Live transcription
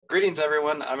Greetings,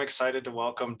 everyone. I'm excited to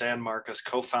welcome Dan Marcus,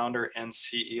 co-founder and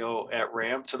CEO at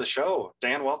Ramp, to the show.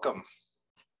 Dan, welcome.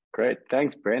 Great.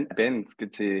 Thanks, Brent. Ben, it's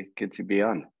good to be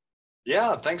on.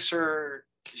 Yeah, thanks for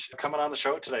coming on the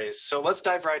show today. So let's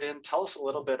dive right in. Tell us a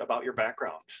little bit about your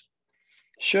background.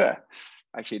 Sure.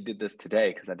 I actually did this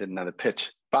today because I did another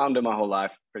pitch. Founder my whole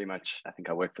life, pretty much. I think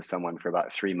I worked for someone for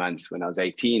about 3 months when I was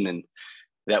 18, and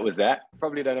that was that.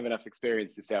 Probably don't have enough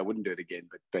experience to say I wouldn't do it again,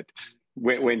 but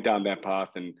went down that path,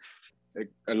 and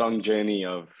a long journey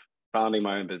of founding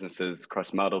my own businesses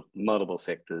across multiple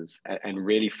sectors, and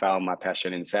really found my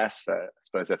passion in SaaS. I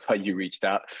suppose that's why you reached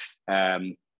out.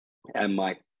 And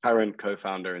my current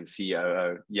co-founder and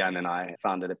COO, Jan, and I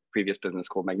founded a previous business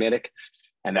called Magnetic,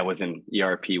 and that was an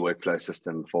ERP workflow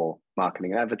system for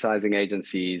marketing and advertising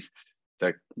agencies.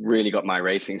 So really got my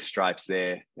racing stripes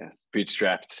there,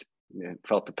 bootstrapped.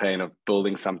 Felt the pain of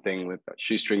building something with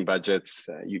shoestring budgets.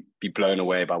 You'd be blown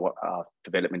away by what our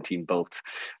development team built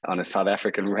on a South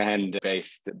African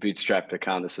rand-based bootstrapped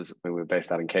account. This was when we were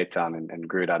based out in Cape Town, and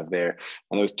grew it out of there.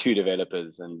 And there was 2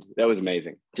 developers, and that was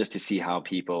amazing just to see how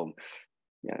people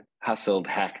hustled,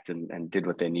 hacked, and did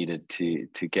what they needed to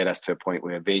get us to a point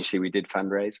where eventually we did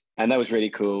fundraise. And that was really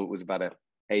cool. It was about a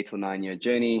 8 or 9 year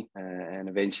journey, and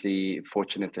eventually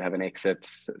fortunate to have an exit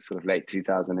sort of late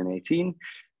 2018.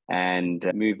 And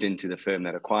moved into the firm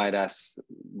that acquired us.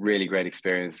 Really great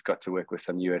experience. Got to work with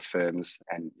some US firms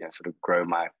and sort of grow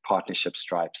my partnership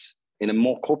stripes in a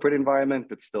more corporate environment,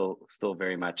 but still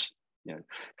very much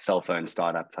cell phone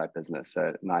startup type business.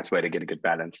 So nice way to get a good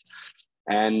balance.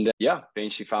 And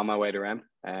eventually found my way to Ramp,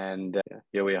 and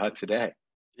here we are today.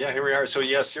 Yeah, here we are. So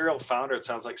serial founder, it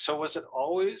sounds like. So was it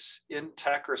always in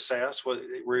tech or SaaS?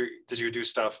 Did you do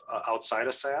stuff outside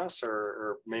of SaaS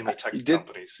or mainly tech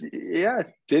companies? Yeah,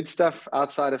 did stuff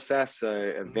outside of SaaS. So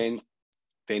event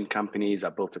companies. I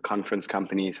built a conference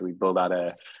company. So we built out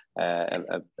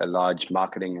a large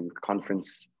marketing and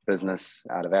conference business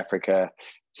out of Africa.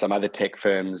 Some other tech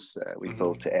firms. We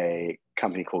built a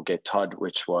company called Get Todd,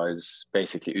 which was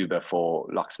basically Uber for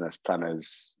locksmiths,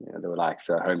 plumbers. They were like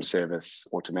home service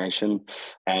automation,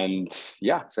 and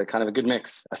so kind of a good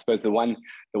mix. I suppose the one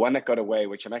that got away,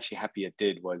 which I'm actually happy it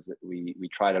did, was that we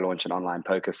tried to launch an online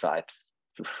poker site.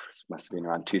 This must have been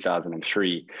around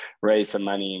 2003. Raised some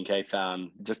money in Cape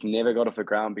Town, just never got off the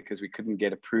ground because we couldn't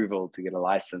get approval to get a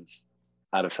license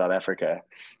out of South Africa.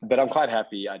 But I'm quite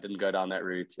happy I didn't go down that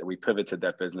route. We pivoted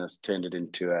that business, turned it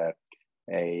into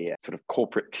a sort of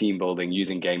corporate team building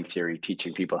using game theory,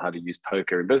 teaching people how to use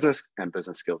poker in business and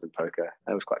business skills in poker.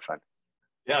 That was quite fun.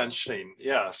 Yeah, interesting.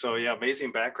 Yeah. So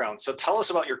amazing background. So tell us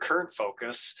about your current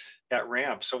focus at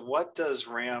Ramp. So what does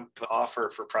Ramp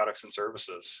offer for products and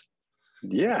services?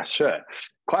 Yeah, sure.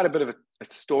 Quite a bit of a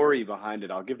story behind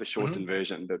it. I'll give the shortened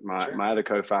version, but my other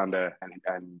co-founder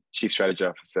and chief strategy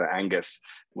officer, Angus,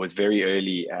 was very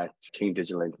early at King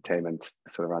Digital Entertainment,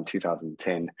 sort of around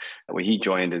 2010, where he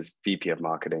joined as VP of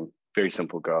marketing. Very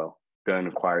simple goal. Go and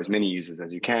acquire as many users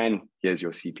as you can. Here's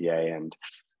your CPA. And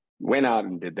went out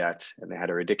and did that. And they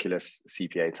had a ridiculous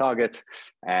CPA target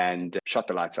and shot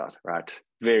the lights out, right?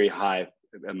 Very high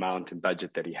amount and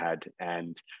budget that he had.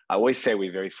 And I always say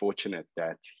we're very fortunate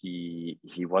that he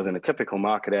wasn't a typical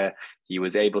marketer. He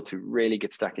was able to really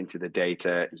get stuck into the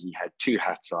data. He had 2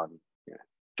 hats on,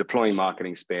 deploying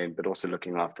marketing spend, but also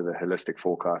looking after the holistic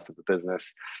forecast of the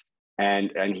business.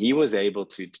 And he was able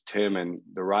to determine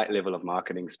the right level of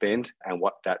marketing spend and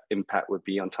what that impact would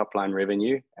be on top line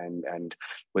revenue, and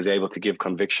was able to give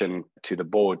conviction to the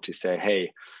board to say,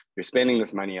 hey, you're spending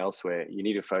this money elsewhere. You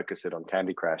need to focus it on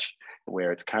Candy Crush,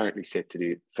 where it's currently set to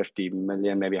do 50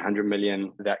 million, maybe 100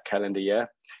 million that calendar year.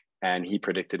 And he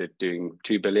predicted it doing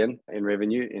 2 billion in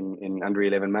revenue in under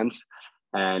 11 months.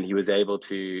 And he was able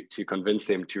to convince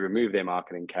them to remove their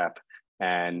marketing cap.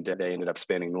 And they ended up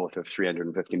spending north of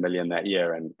 350 million that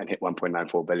year and hit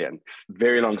 1.94 billion.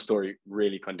 Very long story,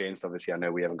 really condensed. Obviously, I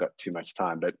know we haven't got too much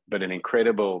time, but an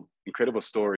incredible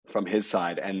story from his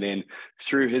side. And then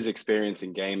through his experience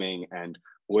in gaming and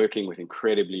working with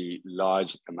incredibly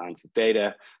large amounts of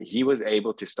data, he was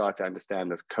able to start to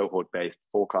understand this cohort-based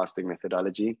forecasting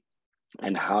methodology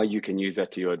and how you can use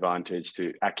that to your advantage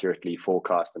to accurately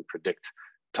forecast and predict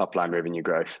top line revenue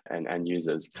growth and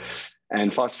users.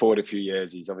 And fast forward a few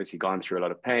years, he's obviously gone through a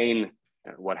lot of pain.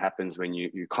 What happens when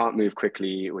you can't move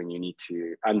quickly, when you need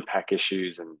to unpack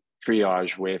issues and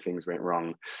triage where things went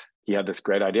wrong. He had this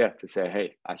great idea to say,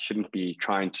 hey, I shouldn't be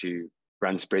trying to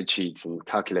run spreadsheets and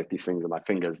calculate these things with my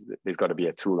fingers. There's got to be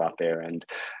a tool out there. And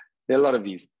there are a lot of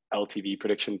these LTV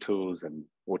prediction tools and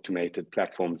automated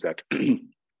platforms that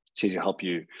help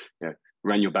you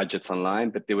run your budgets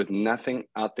online, but there was nothing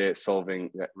out there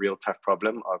solving that real tough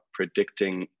problem of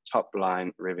predicting top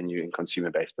line revenue in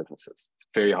consumer-based businesses. It's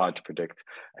very hard to predict.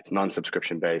 It's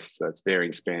non-subscription based, so it's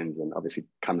varying spends and obviously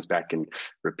comes back in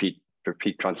repeat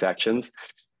transactions.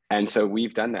 And so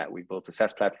we've done that. We built a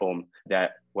SaaS platform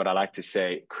that, what I like to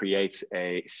say, creates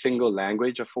a single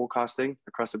language of forecasting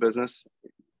across the business.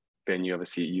 Ben, you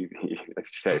obviously,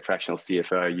 let's say fractional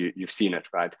CFO, you've seen it,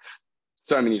 right?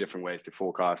 So many different ways to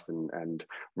forecast and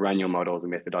run your models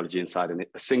and methodology inside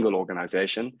a single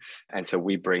organization. And so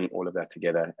we bring all of that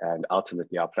together. And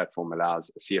ultimately, our platform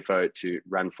allows a CFO to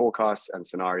run forecasts and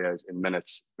scenarios in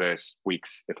minutes versus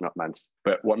weeks, if not months.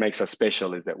 But what makes us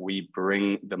special is that we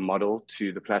bring the model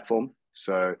to the platform.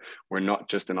 So we're not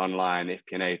just an online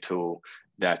FP&A tool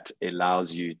that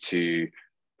allows you to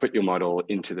put your model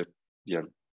into the,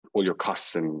 all your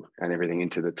costs and everything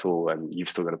into the tool, and you've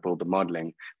still got to build the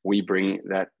modeling. We bring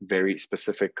that very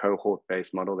specific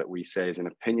cohort-based model that we say is an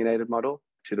opinionated model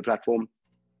to the platform.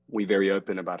 We're very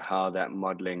open about how that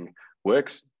modeling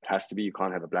works. It has to be. You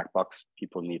can't have a black box.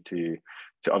 People need to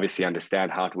obviously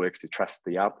understand how it works to trust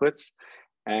the outputs.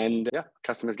 And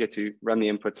customers get to run the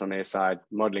inputs on their side.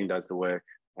 Modeling does the work,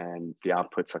 and the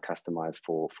outputs are customized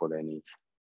for their needs.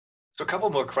 So a couple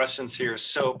more questions here.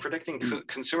 So predicting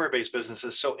consumer-based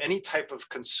businesses. So any type of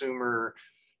consumer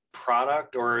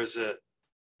product, or is it,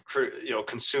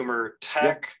 consumer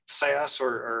tech, SaaS,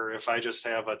 or if I just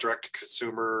have a direct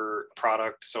consumer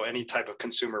product, so any type of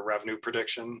consumer revenue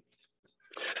prediction?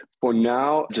 For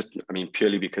now,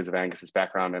 purely because of Angus's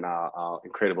background and our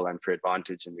incredible unfair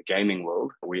advantage in the gaming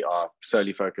world, we are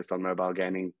solely focused on mobile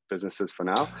gaming businesses for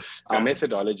now. Okay. Our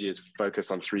methodology is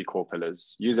focused on 3 core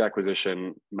pillars: user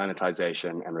acquisition,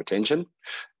 monetization, and retention.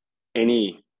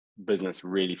 Any business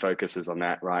really focuses on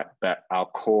that, right? But our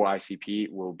core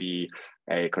ICP will be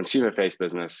a consumer-based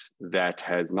business that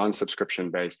has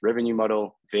non-subscription-based revenue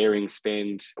model, varying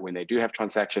spend when they do have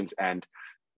transactions, and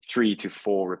 3 to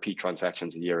 4 repeat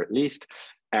transactions a year at least.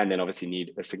 And then obviously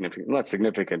need not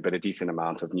significant, but a decent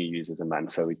amount of new users a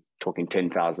month. So we're talking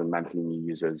 10,000 monthly new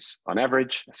users on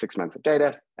average, 6 months of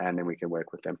data, and then we can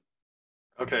work with them.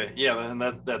 Okay, yeah, and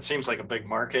that seems like a big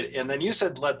market. And then you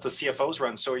said let the CFOs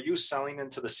run. So are you selling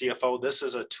into the CFO? This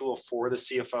is a tool for the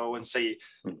CFO, and say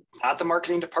not the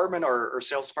marketing department or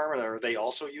sales department, or they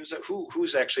also use it?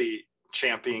 Who's actually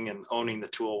championing and owning the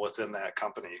tool within that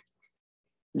company?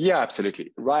 Yeah,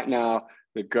 absolutely. Right now,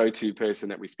 the go-to person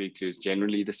that we speak to is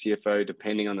generally the CFO,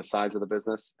 depending on the size of the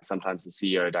business, sometimes the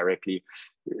CEO directly.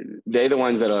 They're the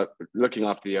ones that are looking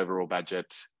after the overall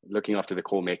budget, looking after the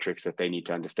core metrics that they need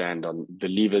to understand on the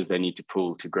levers they need to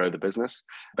pull to grow the business.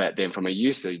 But then from a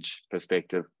usage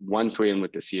perspective, once we're in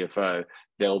with the CFO,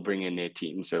 they'll bring in their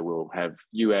team. So we'll have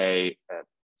UA,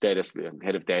 head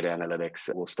of data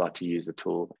analytics will start to use the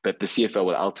tool, but the CFO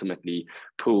will ultimately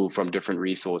pull from different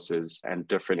resources and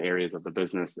different areas of the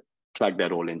business, plug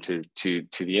that all into the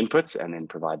inputs, and then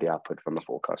provide the output from a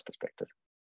forecast perspective.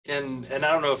 And I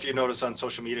don't know if you noticed on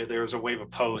social media, there was a wave of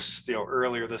posts,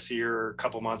 earlier this year, a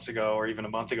couple months ago, or even a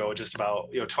month ago, just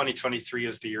about, 2023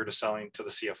 is the year to selling to the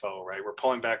CFO, right? We're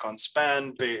pulling back on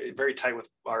spend, very tight with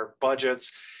our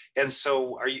budgets. And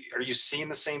so are you seeing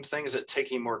the same thing? Is it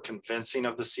taking more convincing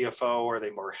of the CFO? Are they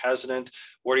more hesitant?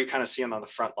 What are you kind of seeing on the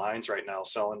front lines right now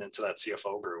selling into that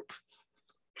CFO group?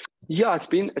 Yeah, it's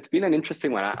been an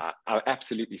interesting one. I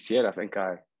absolutely see it. I think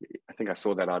I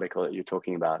saw that article that you're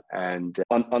talking about. And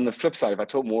on the flip side, if I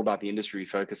talk more about the industry we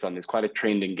focus on, there's quite a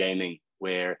trend in gaming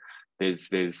where there's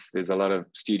a lot of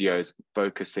studios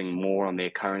focusing more on their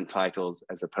current titles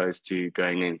as opposed to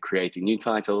going and creating new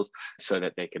titles so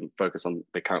that they can focus on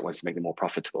the current ones to make them more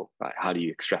profitable. Right? How do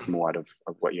you extract more out of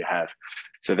what you have?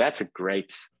 So that's a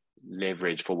great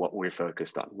leverage for what we're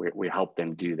focused on. We help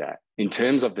them do that. In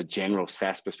terms of the general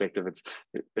SaaS perspective,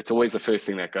 it's always the first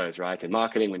thing that goes, right? In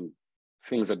marketing, when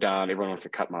things are down, everyone wants to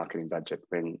cut marketing budget.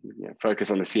 When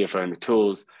focus on the CFO and the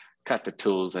tools, cut the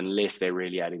tools unless they're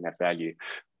really adding that value.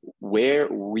 Where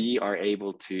we are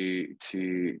able to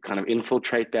kind of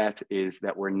infiltrate that is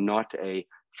that we're not a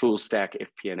full stack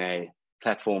FP&A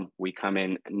platform. We come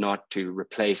in not to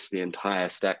replace the entire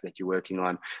stack that you're working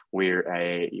on. We're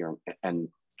and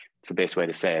it's the best way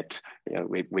to say it.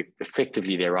 We're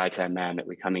effectively their right-hand man, that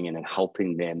we're coming in and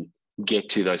helping them get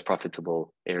to those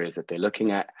profitable areas that they're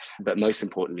looking at. But most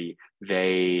importantly,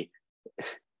 I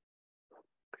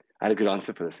had a good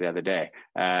answer for this the other day.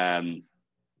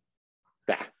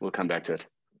 We'll come back to it.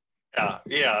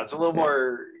 Yeah, it's a little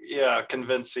more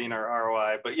convincing or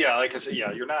ROI. But like I said,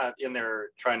 you're not in there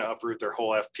trying to uproot their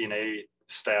whole FP&A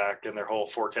stack and their whole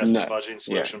forecasting No. budgeting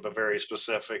solution, but very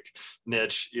specific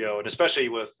niche, and especially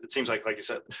with, it seems like you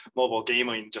said, mobile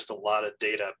gaming, just a lot of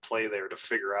data at play there to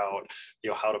figure out,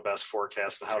 how to best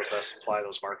forecast and how to best apply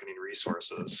those marketing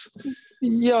resources.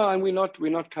 Yeah, and we're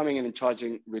not coming in and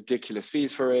charging ridiculous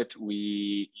fees for it.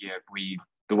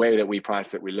 The way that we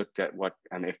price it, we looked at what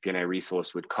an FP&A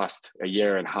resource would cost a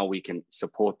year and how we can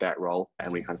support that role,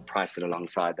 and we kind of price it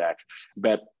alongside that.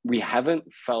 But we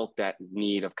haven't felt that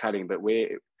need of cutting. But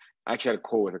I actually had a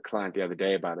call with a client the other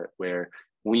day about it, where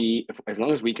as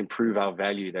long as we can prove our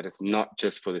value, that it's not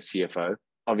just for the CFO.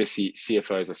 Obviously,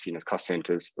 CFOs are seen as cost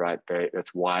centers, right?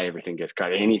 That's why everything gets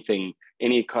cut.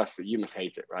 Any cost that you must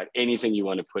hate it, right? Anything you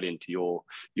want to put into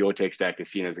your tech stack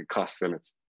is seen as a cost, and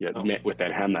it's met with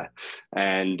that hammer.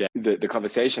 And the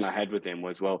conversation I had with them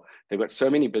was, well, they've got so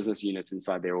many business units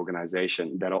inside their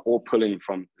organization that are all pulling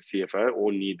from the CFO,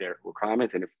 all need their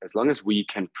requirement. And as long as we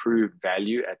can prove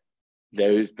value at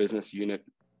those business unit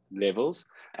levels,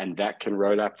 and that can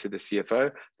roll up to the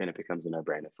CFO, then it becomes a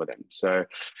no-brainer for them. So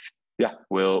yeah,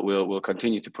 we'll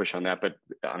continue to push on that. But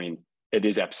I mean, it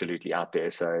is absolutely out there.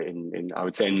 So I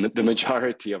would say the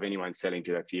majority of anyone selling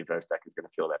to that CFO stack is going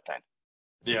to feel that pain.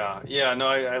 Yeah, no,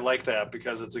 I like that,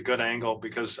 because it's a good angle,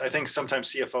 because I think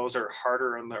sometimes CFOs are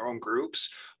harder in their own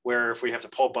groups, where if we have to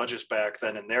pull budgets back,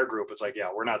 then in their group, it's like, yeah,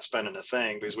 we're not spending a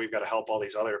thing, because we've got to help all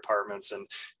these other departments and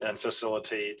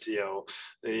facilitate,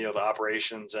 the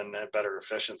operations and better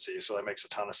efficiency. So that makes a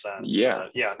ton of sense. Yeah.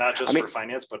 Not just for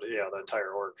finance, but the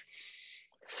entire org.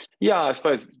 Yeah, I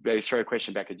suppose maybe throw a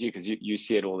question back at you, because you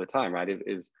see it all the time, right?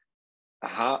 Is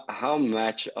how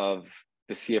much of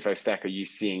the CFO stack are you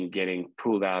seeing getting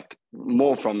pulled out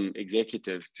more from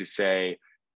executives to say,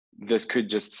 this could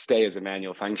just stay as a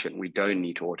manual function, we don't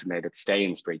need to automate it, stay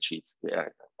in spreadsheets? Yeah,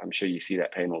 I'm sure you see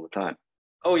that pain all the time.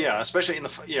 Oh yeah, especially in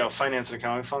the finance and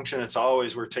accounting function, it's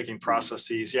always we're taking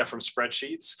processes from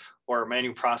spreadsheets or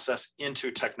manual process into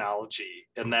technology,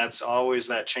 and that's always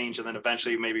that change. And then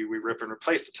eventually maybe we rip and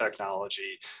replace the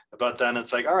technology, but then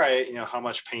it's like, all right, how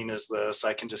much pain is this?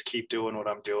 I can just keep doing what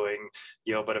I'm doing,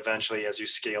 but eventually as you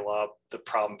scale up, the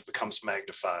problem becomes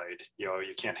magnified. You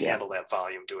can't handle that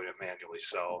volume doing it manually.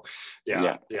 So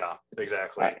yeah,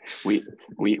 exactly. Right.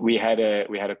 We had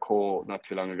a call not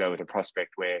too long ago with a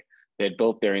prospect where they'd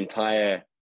built their entire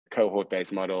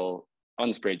cohort-based model on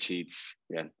spreadsheets.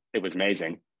 Yeah, it was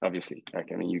amazing, obviously.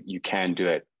 You can do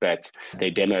it, but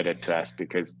they demoed it to us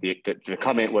because the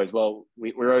comment was, well,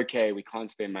 we're okay, we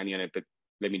can't spend money on it, but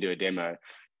let me do a demo.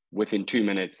 Within 2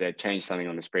 minutes, they changed something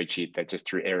on the spreadsheet that just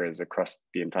threw errors across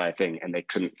the entire thing, and they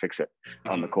couldn't fix it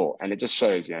on the call. And it just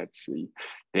shows,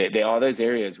 there are those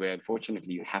areas where,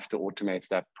 unfortunately, you have to automate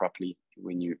stuff properly.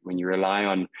 When you rely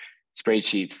on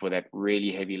spreadsheets for that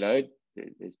really heavy load,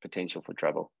 there's potential for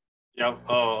trouble. Yep.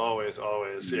 Oh, always.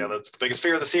 Yeah, that's the biggest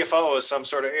fear of the CFO, is some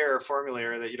sort of error formula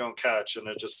error that you don't catch, and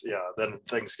it just then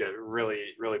things get really,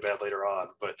 really bad later on.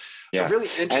 But so really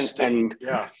interesting.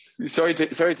 And sorry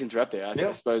to interrupt there.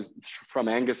 I suppose from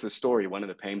Angus's story, one of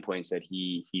the pain points that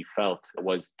he felt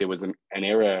was there was an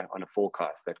error on a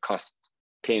forecast that cost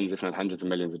tens, if not hundreds of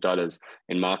millions of dollars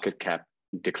in market cap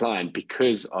decline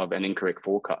because of an incorrect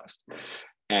forecast.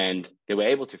 And they were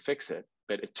able to fix it,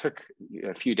 but it took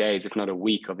a few days, if not a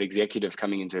week, of executives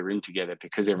coming into a room together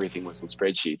because everything was in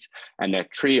spreadsheets. And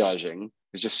that triaging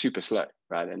is just super slow,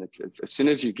 right? And it's as soon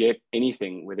as you get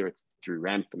anything, whether it's through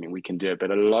Ramp, we can do it, but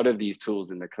a lot of these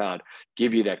tools in the cloud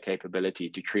give you that capability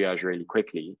to triage really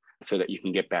quickly so that you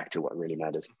can get back to what really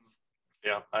matters.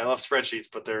 Yeah, I love spreadsheets,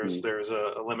 but there's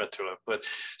a limit to it. But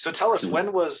so tell us,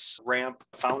 when was Ramp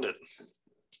founded?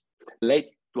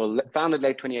 Founded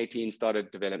late 2018, started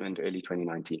development early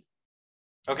 2019.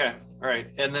 Okay, all right.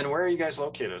 And then where are you guys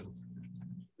located?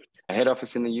 A head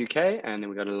office in the UK, and then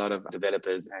we got a lot of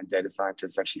developers and data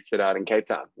scientists actually fit out in Cape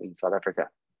Town in South Africa.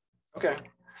 Okay.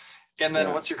 And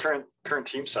then what's your current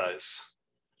team size?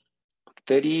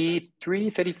 33,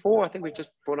 34. I think we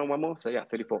just brought on one more. So yeah,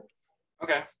 34.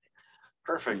 Okay,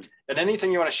 perfect. And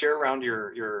anything you want to share around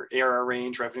your ARR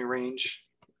range, revenue range?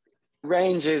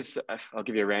 Range is, I'll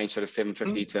give you a range, sort of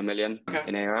 750 to $1 million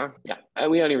in ARR. Yeah,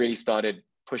 and we only really started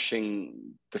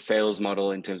pushing the sales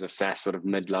model in terms of SaaS sort of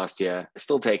mid last year. It's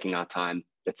still taking our time.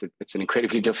 It's an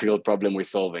incredibly difficult problem we're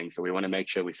solving. So we want to make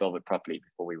sure we solve it properly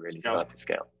before we really start to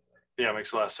scale. Yeah, it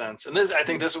makes a lot of sense. And I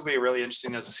think this will be really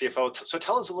interesting as a CFO. So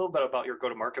tell us a little bit about your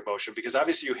go-to-market motion, because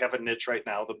obviously you have a niche right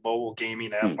now, the mobile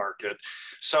gaming app market.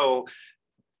 So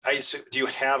do you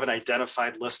have an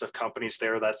identified list of companies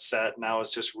there that's set? Now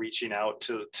it's just reaching out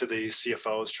to the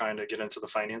CFOs trying to get into the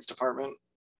finance department?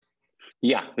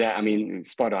 Yeah. I mean,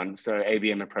 spot on. So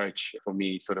ABM approach for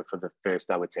me, sort of for the first,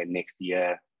 I would say next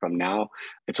year from now,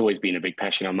 it's always been a big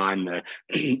passion of mine.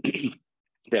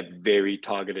 That very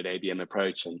targeted ABM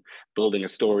approach and building a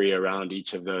story around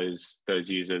each of those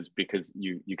users, because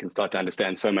you can start to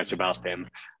understand so much about them.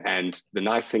 And the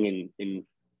nice thing in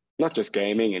not just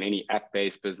gaming and any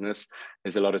app-based business,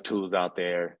 there's a lot of tools out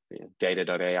there,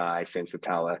 Data.ai, Sensor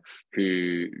Tower,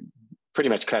 who pretty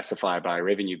much classify by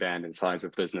revenue band and size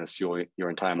of business your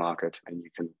entire market, and you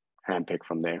can handpick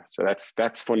from there. So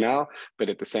that's for now, but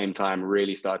at the same time,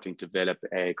 really starting to develop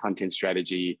a content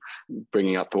strategy,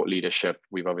 bringing up thought leadership.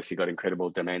 We've obviously got incredible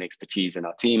domain expertise in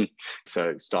our team,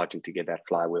 so starting to get that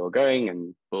flywheel going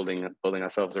and building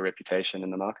ourselves a reputation in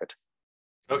the market.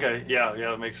 Okay, yeah,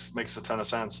 it makes a ton of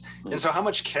sense. And so, how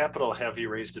much capital have you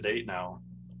raised to date now?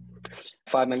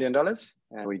 $5 million,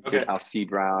 and we did our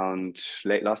seed round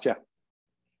late last year.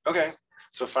 Okay,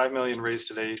 so 5 million raised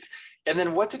to date. And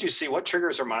then what did you see? What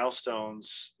triggers or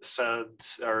milestones said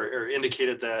or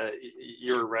indicated that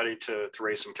you're ready to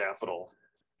raise some capital?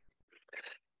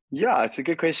 Yeah, it's a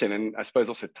good question. And I suppose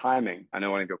also timing. I know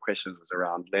one of your questions was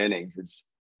around learnings.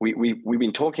 We've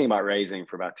been talking about raising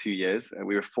for about 2 years, and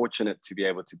we were fortunate to be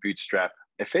able to bootstrap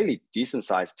a fairly decent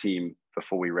sized team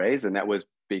before we raised. And that was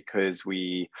because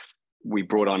we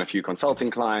brought on a few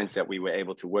consulting clients that we were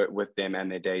able to work with them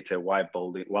and their data while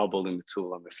building the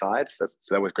tool on the side. So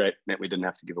that was great. Meant we didn't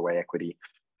have to give away equity.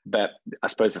 But I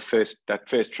suppose that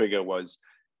first trigger was,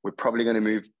 we're probably going to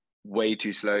move way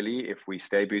too slowly if we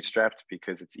stay bootstrapped,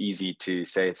 because it's easy to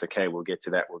say it's okay, we'll get to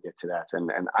that.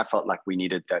 And I felt like we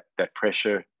needed that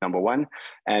pressure, number one.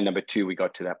 And number two, we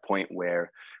got to that point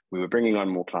where we were bringing on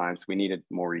more clients. We needed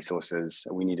more resources.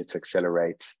 We needed to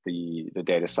accelerate the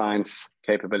data science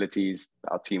capabilities.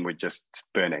 Our team were just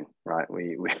burning, right?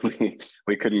 We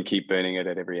couldn't keep burning it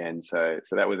at every end. So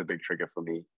that was a big trigger for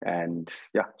me. And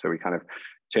yeah, so we kind of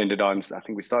turned it on. I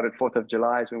think we started 4th of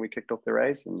July is when we kicked off the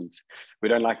race, and we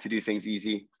don't like to do things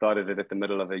easy. Started it at the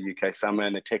middle of a UK summer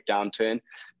and a tech downturn.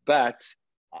 But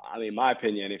I mean, my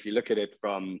opinion, if you look at it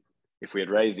from, if we had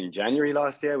raised in January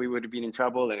last year, we would have been in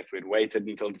trouble. And if we had waited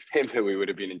until December, we would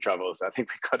have been in trouble. So I think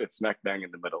we got it smack bang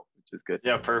in the middle, which is good.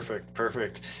 Yeah,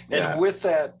 perfect. And with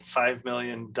that $5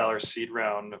 million seed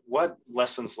round, what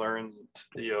lessons learned,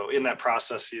 in that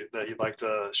process that you'd like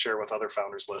to share with other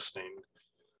founders listening?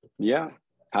 Yeah.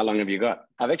 How long have you got?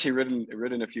 I've actually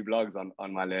written a few blogs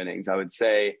on my learnings. I would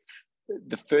say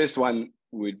the first one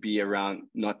would be around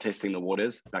not testing the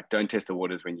waters. Like, don't test the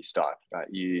waters when you start, right?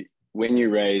 When you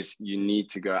raise, you need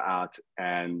to go out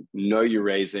and know you're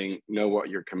raising, know what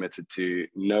you're committed to,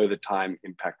 know the time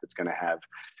impact it's going to have.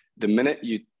 The minute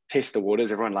you test the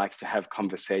waters, everyone likes to have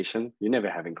conversations. You're never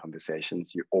having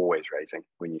conversations. You're always raising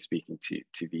when you're speaking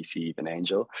to VC, even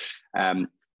angel.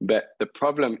 But the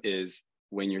problem is,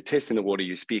 when you're testing the water,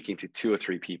 you're speaking to 2 or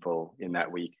 3 people in that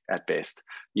week at best.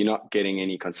 You're not getting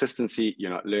any consistency.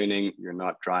 You're not learning. You're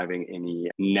not driving any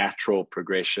natural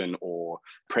progression or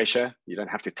pressure. You don't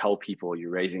have to tell people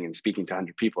you're raising and speaking to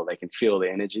 100 people. They can feel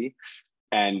the energy.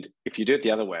 And if you do it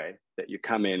the other way, that you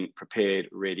come in prepared,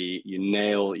 ready, you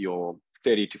nail your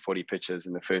 30 to 40 pitches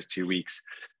in the first 2 weeks,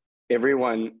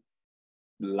 everyone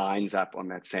lines up on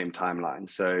that same timeline.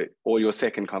 So all your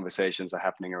second conversations are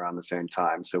happening around the same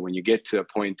time. So when you get to a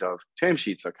point of term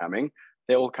sheets are coming,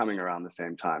 they're all coming around the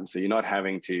same time. So you're not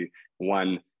having to,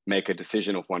 one, make a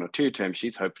decision of 1 or 2 term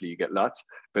sheets. Hopefully you get lots,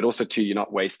 but also 2, you're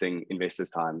not wasting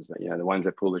investors' time. The ones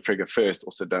that pull the trigger first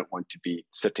also don't want to be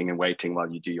sitting and waiting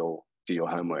while you do your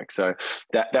homework. So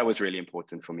that was really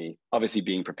important for me. Obviously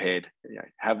being prepared,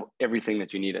 have everything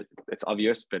that you need. It's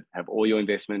obvious, but have all your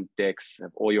investment decks,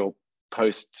 have all your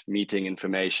post-meeting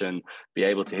information, be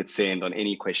able to hit send on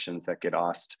any questions that get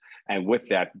asked. And with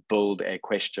that, build a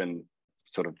question,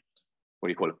 sort of, what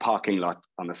do you call it, parking lot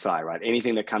on the side, right?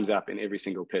 Anything that comes up in every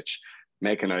single pitch,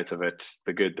 make a note of it,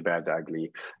 the good, the bad, the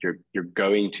ugly. You're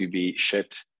going to be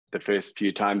shit the first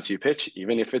few times you pitch,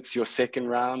 even if it's your second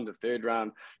round, the third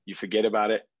round, you forget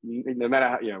about it. No matter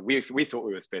how, we thought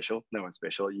we were special. No one's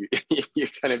special. You're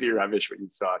going to be rubbish when you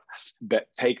start. But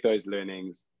take those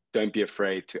learnings. Don't be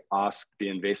afraid to ask the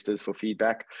investors for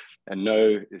feedback. And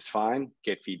no is fine.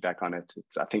 Get feedback on it.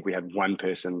 I think we had 1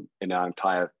 person in our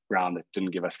entire round that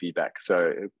didn't give us feedback.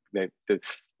 So the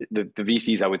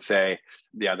VCs, I would say,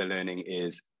 the other learning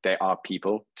is they are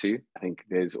people too. I think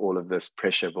there's all of this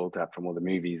pressure built up from all the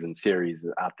movies and series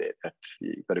out there that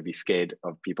you've got to be scared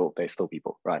of people. They're still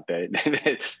people, right?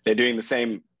 They're doing the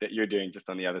same that you're doing, just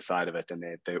on the other side of it. And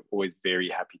they're always very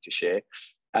happy to share.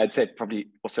 I'd say probably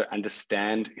also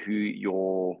understand who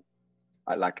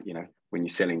when you're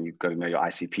selling, you've got to know your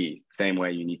ICP. Same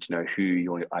way you need to know who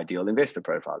your ideal investor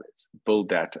profile is. Build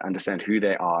that, understand who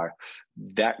they are.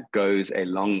 That goes a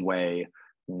long way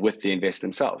with the investor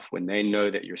themselves. When they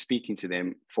know that you're speaking to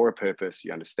them for a purpose,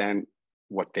 you understand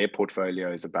what their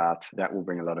portfolio is about, that will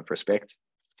bring a lot of respect.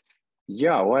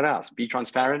 Yeah, what else? Be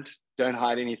transparent. Don't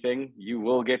hide anything. You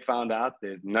will get found out.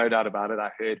 There's no doubt about it. I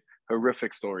heard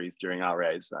horrific stories during our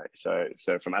raise.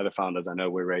 So from other founders, I know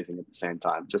we're raising at the same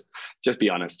time. Just be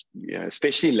honest. You know,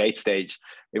 especially late stage.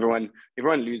 Everyone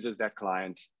loses that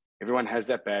client. Everyone has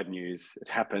that bad news. It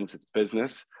happens. It's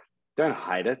business. Don't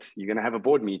hide it. You're going to have a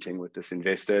board meeting with this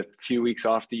investor a few weeks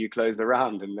after you close the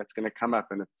round, and that's going to come up.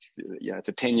 And it's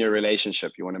a 10-year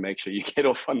relationship. You want to make sure you get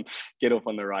off on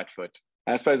the right foot.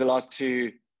 And I suppose the last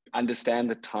two, understand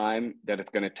the time that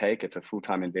it's going to take. It's a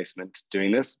full-time investment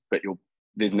doing this, but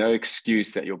there's no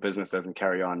excuse that your business doesn't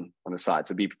carry on the side.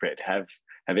 So be prepared. Have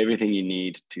everything you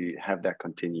need to have that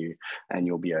continue, and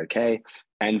you'll be okay.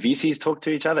 And VCs talk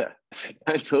to each other.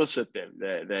 Don't bullshit them.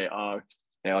 They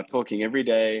are talking every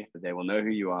day. They will know who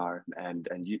you are, and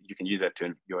you can use that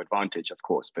to your advantage, of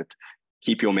course. But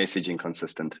keep your messaging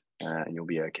consistent, and you'll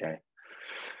be okay.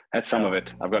 That's some of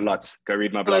it. I've got lots. Go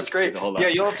read my blog. Oh, that's great. Yeah,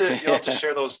 you'll have to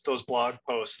share those blog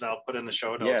posts, and I'll put in the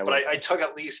show notes. Yeah, but I took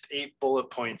at least 8 bullet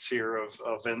points here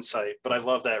of insight. But I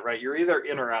love that, right? You're either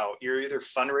in or out. You're either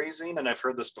fundraising, and I've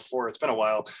heard this before. It's been a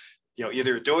while. You know,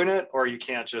 either doing it or you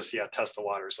can't just test the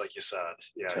waters, like you said.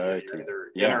 Yeah, totally. You're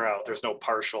either in or out. There's no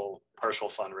partial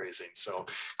fundraising. So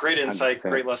great insight, 100%.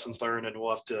 Great lessons learned, and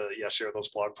we'll have to share those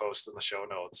blog posts in the show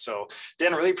notes. So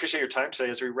Dan, I really appreciate your time today.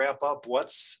 As we wrap up,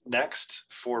 what's next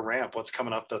for Ramp? What's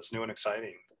coming up that's new and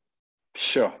exciting?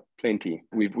 Sure, plenty.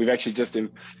 We've actually just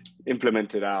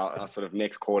implemented our sort of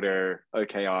next quarter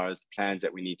OKRs, plans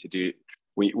that we need to do.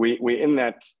 We're in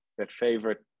that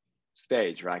favorite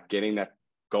stage, right? Getting that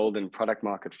golden product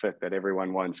market fit that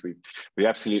everyone wants. We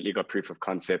absolutely got proof of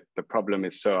concept. The problem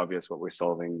is so obvious what we're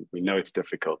solving. We know it's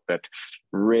difficult, but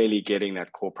really getting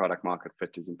that core product market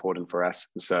fit is important for us.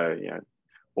 So,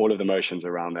 all of the motions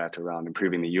around that, around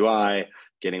improving the UI,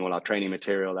 getting all our training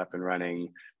material up and running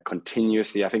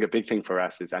continuously. I think a big thing for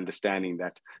us is understanding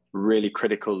that really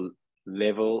critical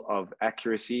level of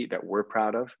accuracy that we're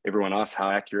proud of. Everyone asks,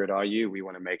 how accurate are you? We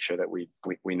want to make sure that we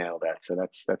nail that. So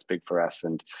that's big for us.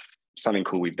 And something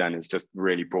cool we've done is just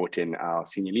really brought in our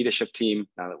senior leadership team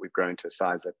now that we've grown to a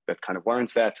size that kind of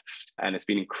warrants that. And it's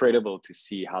been incredible to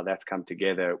see how that's come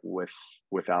together with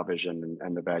our vision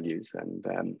and the values. And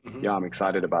I'm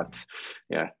excited about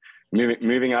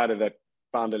moving out of that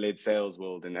founder-led sales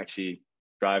world and actually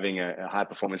driving a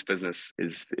high-performance business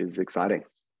is exciting.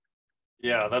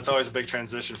 Yeah, that's always a big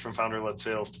transition from founder-led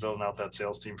sales to building out that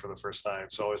sales team for the first time.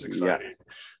 It's always exciting.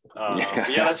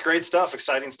 Yeah, that's great stuff.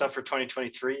 Exciting stuff for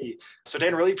 2023. So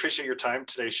Dan, really appreciate your time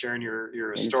today, sharing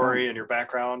your story and your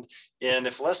background. And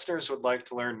if listeners would like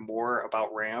to learn more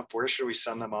about Ramp, where should we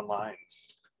send them online?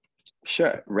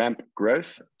 Sure,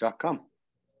 rampgrowth.com.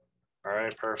 All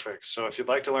right, perfect. So if you'd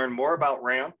like to learn more about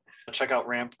Ramp, check out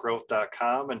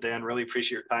rampgrowth.com. And Dan, really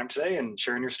appreciate your time today and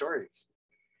sharing your story.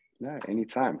 No,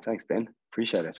 anytime. Thanks, Ben. Appreciate it.